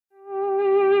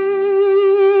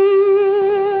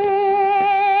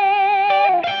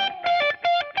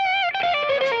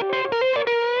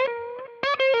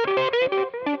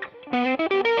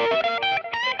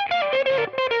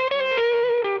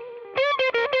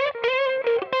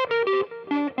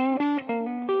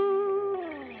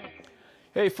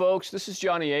Hey folks, this is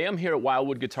Johnny A. I'm here at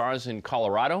Wildwood Guitars in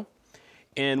Colorado,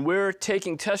 and we're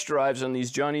taking test drives on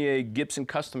these Johnny A. Gibson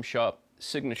Custom Shop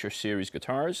Signature Series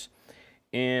guitars,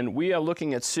 and we are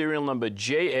looking at serial number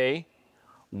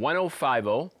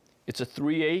JA1050. It's a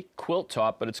 3/8 quilt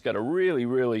top, but it's got a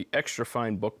really extra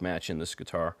fine book match in this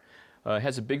guitar. It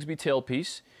has a Bigsby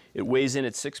tailpiece. It weighs in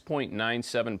at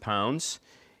 6.97 pounds.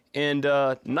 And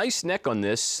nice neck on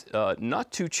this,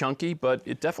 not too chunky, but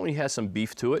it definitely has some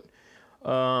beef to it.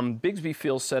 Bigsby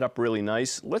feels set up really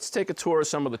nice. Let's take a tour of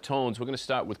some of the tones. We're going to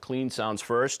start with clean sounds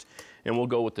first, and we'll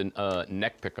go with the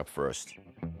neck pickup first.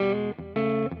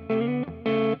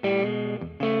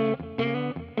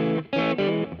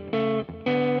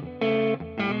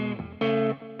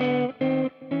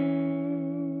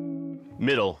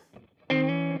 Middle.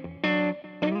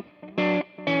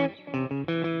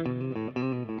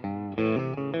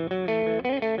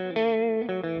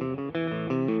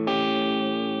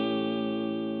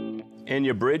 And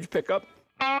your bridge pickup.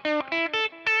 We're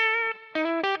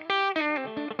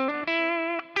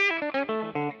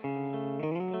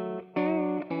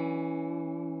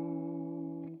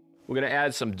going to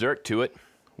add some dirt to it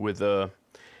with the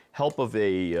help of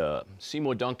a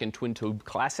Seymour Duncan Twin Tube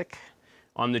Classic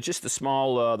on just the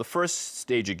small, the first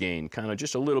stage of gain, kind of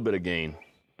just a little bit of gain.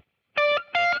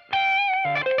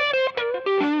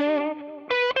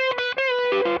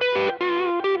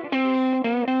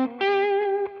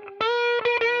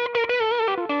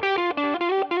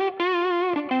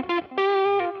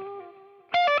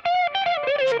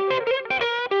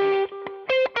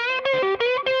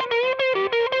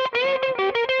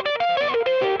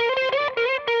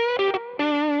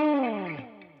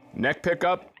 Neck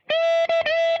pickup.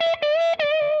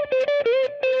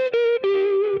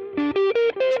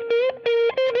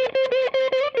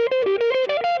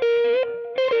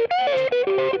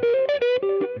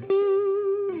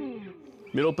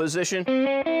 Middle position.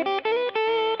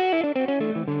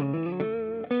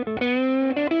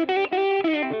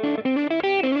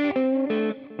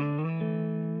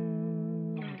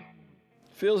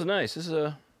 Feels nice. This is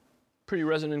a pretty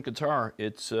resonant guitar.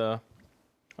 It's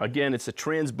again, it's a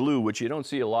trans blue, which you don't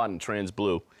see a lot in trans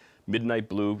blue. Midnight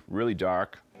blue, really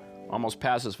dark, almost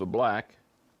passes for black.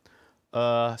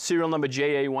 Serial number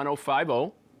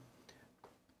JA1050.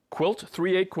 Quilt,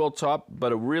 3/8 quilt top,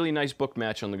 but a really nice book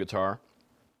match on the guitar.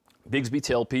 Bigsby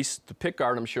tailpiece. The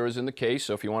pickguard, I'm sure, is in the case,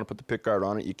 so if you want to put the pickguard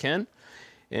on it, you can.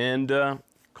 And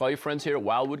call your friends here at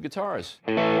Wildwood Guitars.